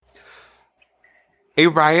A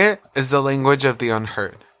riot is the language of the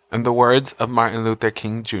unheard, in the words of Martin Luther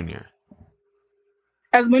King Jr.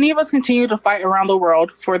 As many of us continue to fight around the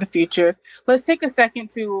world for the future, let's take a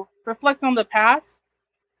second to reflect on the past,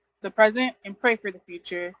 the present, and pray for the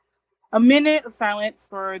future. A minute of silence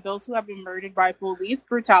for those who have been murdered by police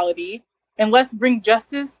brutality, and let's bring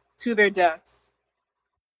justice to their deaths.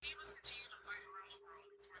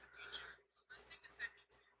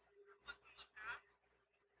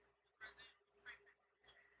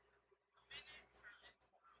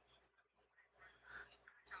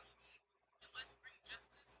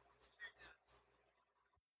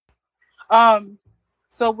 Um,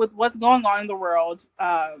 so with what's going on in the world,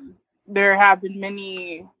 there have been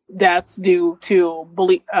many deaths due to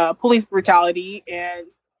police brutality, and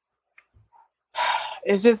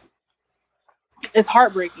it's just it's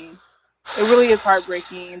heartbreaking. It really is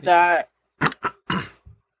heartbreaking that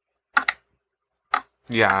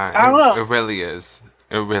Yeah, I don't know. it really is.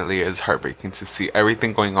 It really is heartbreaking to see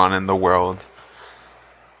everything going on in the world.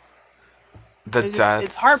 The It's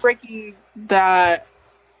deaths. heartbreaking that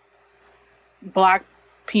black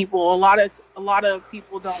people a lot of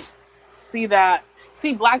people don't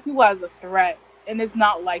see black people as a threat, and it's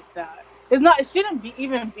not like that. It shouldn't be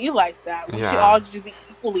even be like that. We should Yeah. all just be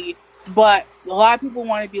equally, but a lot of people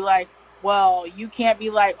want to be like, well, you can't be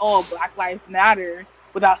like, oh, black lives matter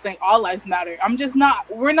without saying all lives matter. I'm just not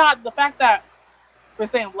We're not. The fact that we're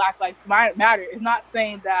saying black lives matter is not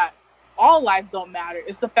saying that all lives don't matter.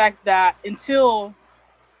 It's the fact that until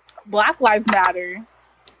black lives matter,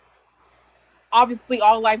 obviously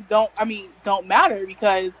all lives don't matter,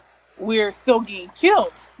 because we're still getting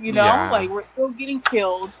killed, Yeah. like we're still getting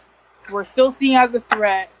killed, we're still seen as a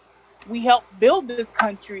threat. We helped build this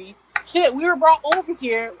country. Shit, we were brought over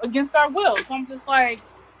here against our will. So I'm just like,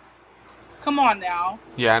 come on now.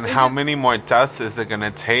 Yeah, and It's how just many more deaths is it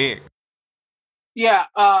gonna take? Yeah,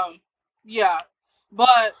 yeah.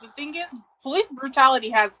 But the thing is, police brutality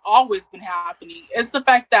has always been happening. It's the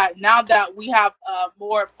fact that now that we have a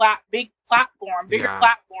bigger Yeah.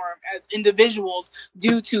 platform as individuals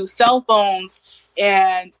due to cell phones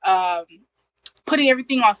and putting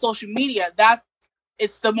everything on social media, that's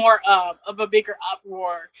it's the more of a bigger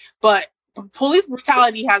uproar. But police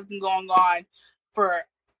brutality has been going on forever,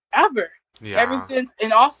 ever Yeah. since.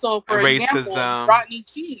 And also, for example, Racism.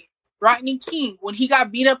 Rodney King, when he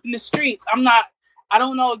got beat up in the streets, I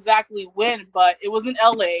don't know exactly when, but it was in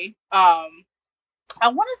LA. I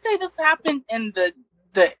want to say this happened in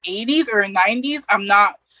the 80s or 90s. I'm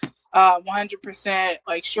not 100%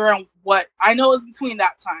 like sure on what. I know it's between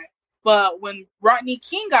that time. But when Rodney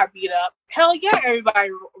King got beat up, hell yeah, everybody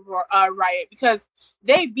riot, because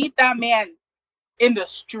they beat that man in the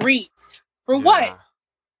streets for what? Yeah.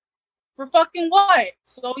 For fucking what?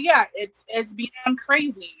 So yeah, it's beyond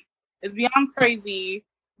crazy. It's beyond crazy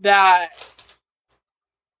that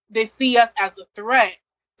they see us as a threat,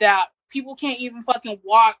 that people can't even fucking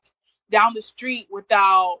walk down the street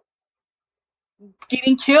without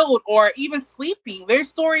getting killed or even sleeping. There's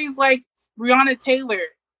stories like Breonna Taylor.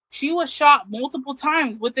 She was shot multiple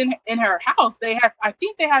times within in her house. I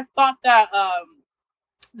think they had thought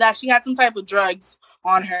that she had some type of drugs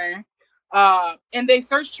on her. And they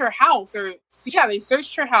searched her house, they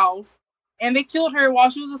searched her house and they killed her while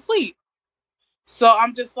she was asleep. So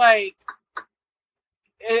I'm just like,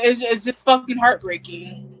 it's just fucking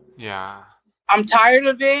heartbreaking. Yeah. I'm tired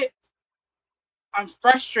of it. I'm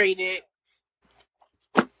frustrated.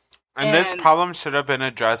 And this And problem should have been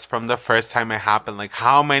addressed from the first time it happened. Like,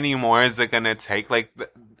 how many more is it gonna take? Like,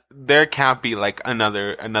 there can't be like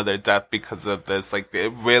another death because of this. Like,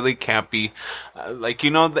 it really can't be. Like,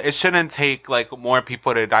 it shouldn't take like more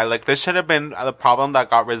people to die. Like, this should have been the problem that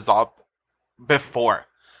got resolved before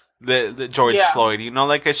the George yeah, Floyd.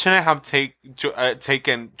 Like it shouldn't have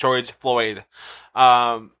taken George Floyd,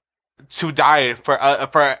 um, to die for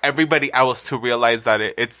everybody else to realize that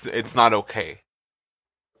it's not okay.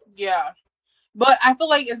 yeah. But I feel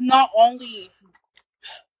like it's not only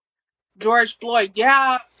George Floyd.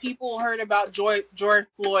 Yeah, people heard about George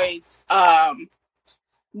Floyd's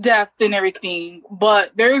death and everything,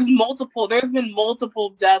 but there's been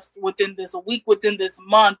multiple deaths within this week, within this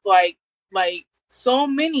month, like so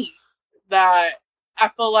many that I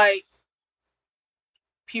feel like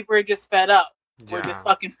people are just fed up. We're just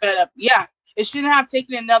Yeah. fucking fed up. Yeah, it shouldn't have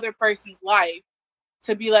taken another person's life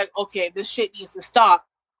to be like, okay, this shit needs to stop.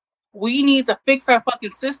 We need to fix our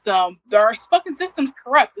fucking system. Our fucking system's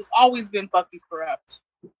corrupt. It's always been fucking corrupt.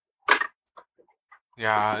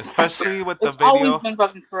 Yeah, especially with the It's always video been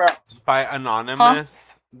fucking corrupt. by Huh?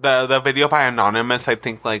 Anonymous. the video by Anonymous, I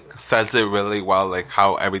think, like, says it really well, like,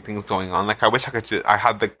 how everything's going on. Like, I wish I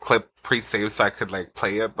had the clip pre-saved so I could, like,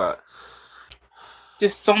 play it, but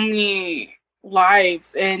just so many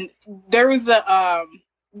lives. And there was a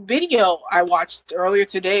video I watched earlier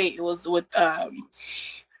today. It was with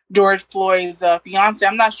George Floyd's fiance.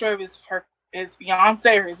 I'm not sure if it's his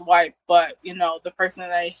fiance or his wife, but you know, the person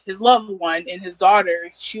that his loved one and his daughter.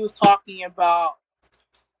 She was talking about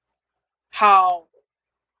how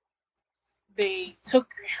they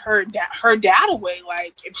took her dad away.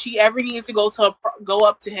 Like, if she ever needs to go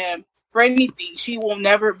up to him for anything, she will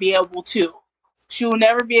never be able to. She will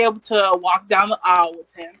never be able to walk down the aisle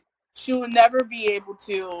with him. She will never be able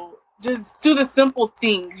to just do the simple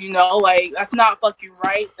things, you know? Like, that's not fucking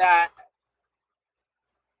right that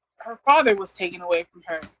her father was taken away from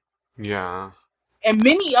her. yeah. And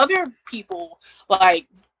many other people, like,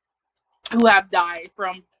 who have died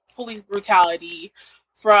from police brutality,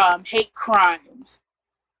 from hate crimes.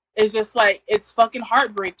 It's just like, it's fucking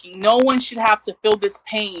heartbreaking. No one should have to feel this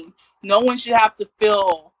pain. No one should have to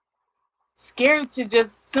feel scared to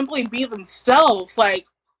just simply be themselves. Like,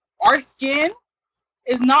 our skin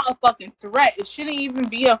is not a fucking threat. It shouldn't even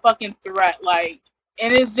be a fucking threat. Like,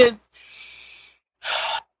 and it's just,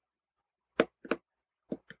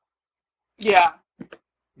 yeah.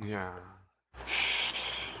 Yeah.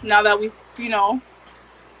 Now that we've, you know,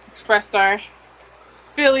 expressed our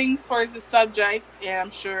feelings towards the subject, and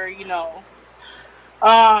I'm sure, you know,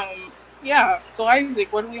 yeah. So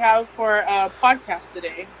Isaac, what do we have for a podcast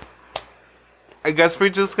today? I guess we're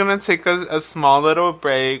just gonna take a small little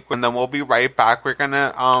break, and then we'll be right back. We're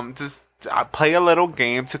gonna just play a little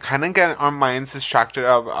game to kind of get our minds distracted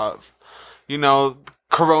of you know,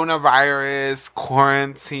 coronavirus,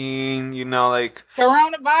 quarantine, you know, like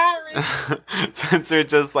Coronavirus. since we're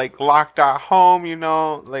just like locked at home, you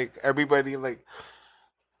know, like everybody like,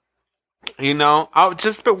 you know,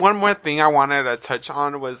 but one more thing I wanted to touch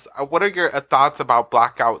on was what are your thoughts about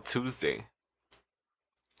Blackout Tuesday?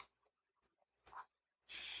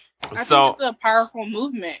 I think it's a powerful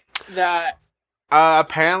movement that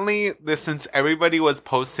apparently since everybody was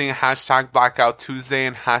posting hashtag Blackout Tuesday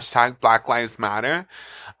and hashtag Black Lives Matter,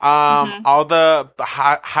 all the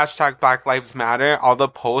hashtag Black Lives Matter, all the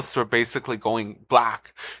posts were basically going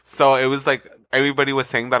black. So it was like everybody was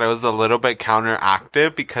saying that it was a little bit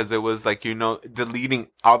counteractive because it was like, you know, deleting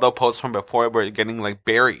all the posts from before were getting like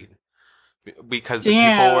buried because the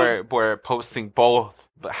people were posting both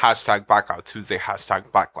hashtag Blackout Tuesday,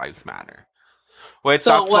 hashtag Black Lives Matter. Which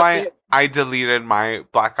so that's why I deleted my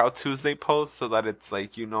Blackout Tuesday post so that it's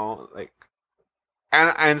like, you know, like,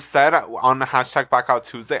 and instead on the hashtag Blackout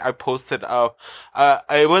Tuesday, I posted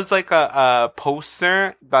it was like a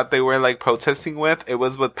poster that they were like protesting with. It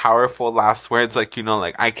was with powerful last words, like, you know,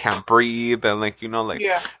 like, I can't breathe. And like, you know, like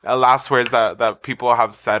last words that people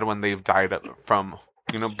have said when they've died from,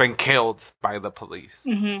 you know, been killed by the police.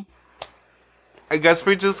 Mm-hmm. I guess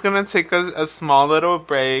we're just gonna take a small little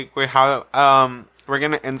break. We have we're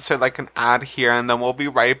gonna insert like an ad here, and then we'll be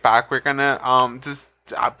right back. We're gonna just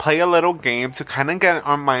play a little game to kind of get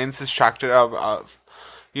our minds distracted of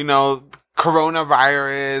you know,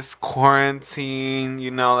 coronavirus, quarantine,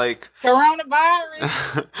 you know, like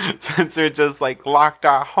coronavirus. since we're just like locked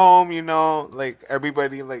at home, you know, like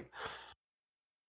everybody like